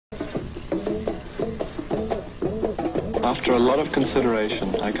After a lot of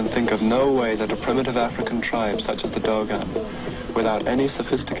consideration, I can think of no way that a primitive African tribe such as the Dogon, without any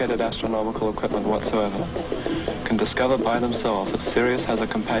sophisticated astronomical equipment whatsoever, can discover by themselves that Sirius has a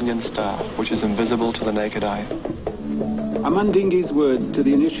companion star which is invisible to the naked eye. Amandingi's words to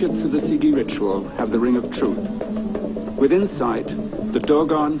the initiates of the Sigi ritual have the ring of truth. With insight, the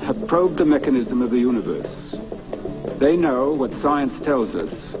Dogon have probed the mechanism of the universe. They know what science tells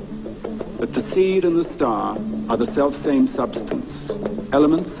us, that the seed and the star are the self-same substance,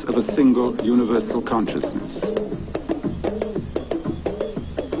 elements of a single universal consciousness.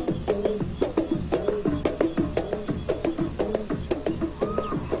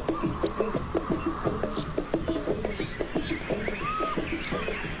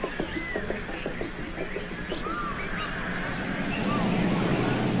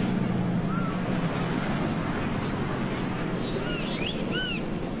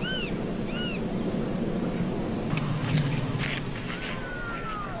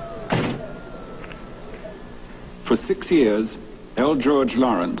 For 6 years, L. George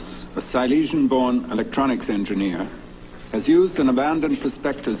Lawrence, a Silesian-born electronics engineer, has used an abandoned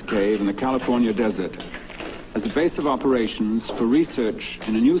prospector's cave in the California desert as a base of operations for research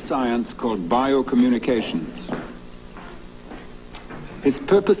in a new science called biocommunications. His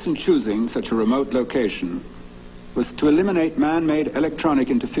purpose in choosing such a remote location was to eliminate man-made electronic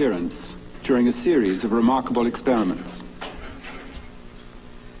interference during a series of remarkable experiments.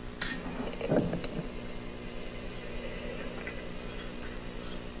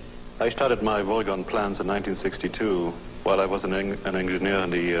 I started my Dogon plans in 1962 while I was an engineer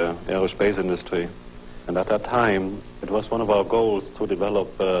in the aerospace industry. And at that time, it was one of our goals to develop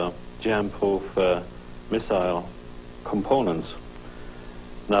jam-proof missile components.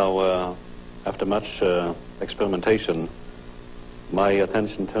 Now, after much experimentation, my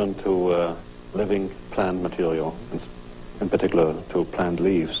attention turned to living plant material, in particular to plant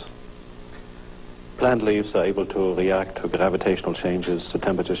leaves. Plant leaves are able to react to gravitational changes, to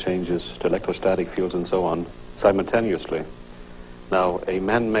temperature changes, to electrostatic fields and so on simultaneously. Now, a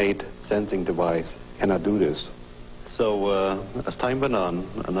man-made sensing device cannot do this. So as time went on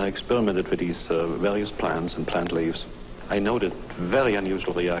and I experimented with these various plants and plant leaves, I noted very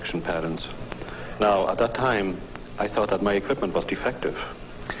unusual reaction patterns. Now, at that time, I thought that my equipment was defective.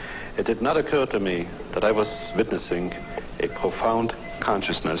 It did not occur to me that I was witnessing a profound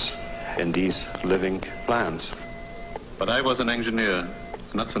consciousness in these living plants. But I was an engineer,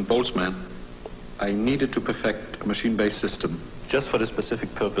 a nuts and bolts man. I needed to perfect a machine-based system just for the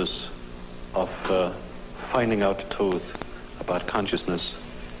specific purpose of finding out the truth about consciousness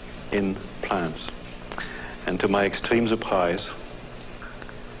in plants. And to my extreme surprise,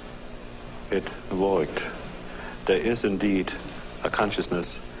 it worked. There is indeed a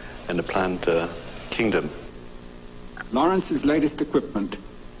consciousness in the plant kingdom. Lawrence's latest equipment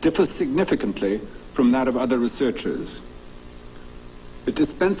differs significantly from that of other researchers. It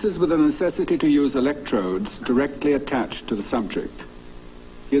dispenses with the necessity to use electrodes directly attached to the subject.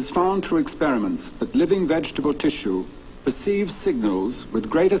 He has found through experiments that living vegetable tissue perceives signals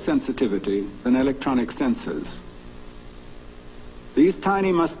with greater sensitivity than electronic sensors. These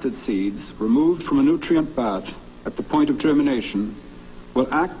tiny mustard seeds, removed from a nutrient bath at the point of germination, will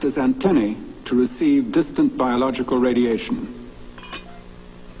act as antennae to receive distant biological radiation.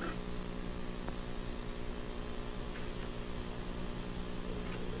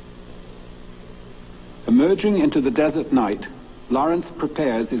 Emerging into the desert night, Lawrence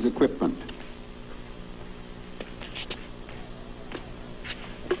prepares his equipment.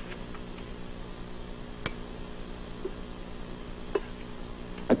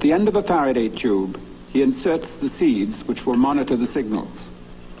 At the end of a Faraday tube, he inserts the seeds which will monitor the signals.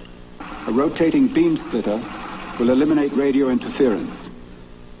 A rotating beam splitter will eliminate radio interference.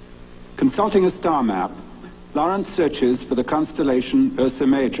 Consulting a star map, Lawrence searches for the constellation Ursa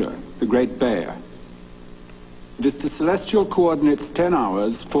Major, the Great Bear. It is to celestial coordinates 10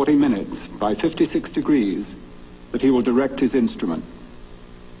 hours, 40 minutes by 56 degrees that he will direct his instrument.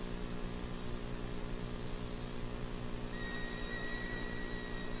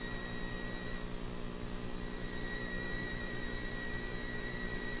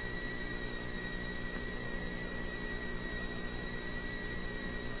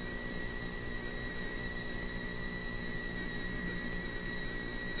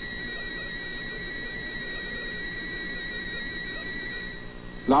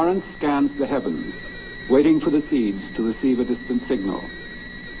 Lawrence scans the heavens, waiting for the seeds to receive a distant signal.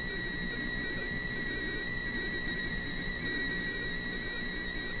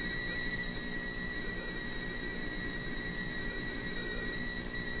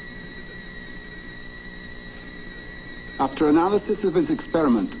 After analysis of his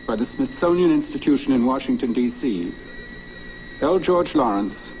experiment by the Smithsonian Institution in Washington, D.C., L. George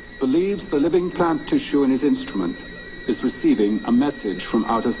Lawrence believes the living plant tissue in his instrument is receiving a message from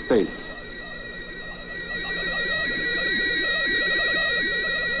outer space.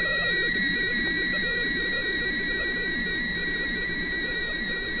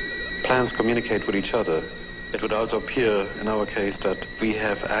 Plants communicate with each other. It would also appear in our case that we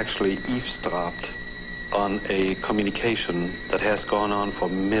have actually eavesdropped on a communication that has gone on for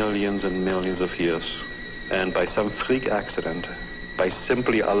millions and millions of years. And by some freak accident, by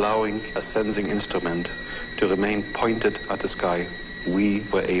simply allowing a sensing instrument to remain pointed at the sky, we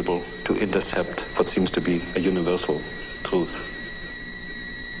were able to intercept what seems to be a universal truth.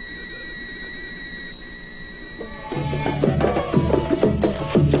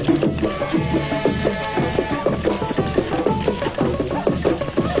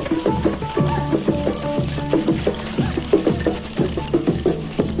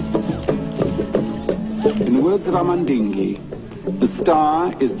 In the words of Amandingi, the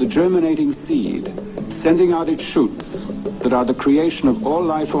star is the germinating seed, sending out its shoots that are the creation of all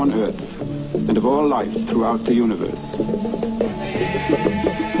life on Earth and of all life throughout the universe.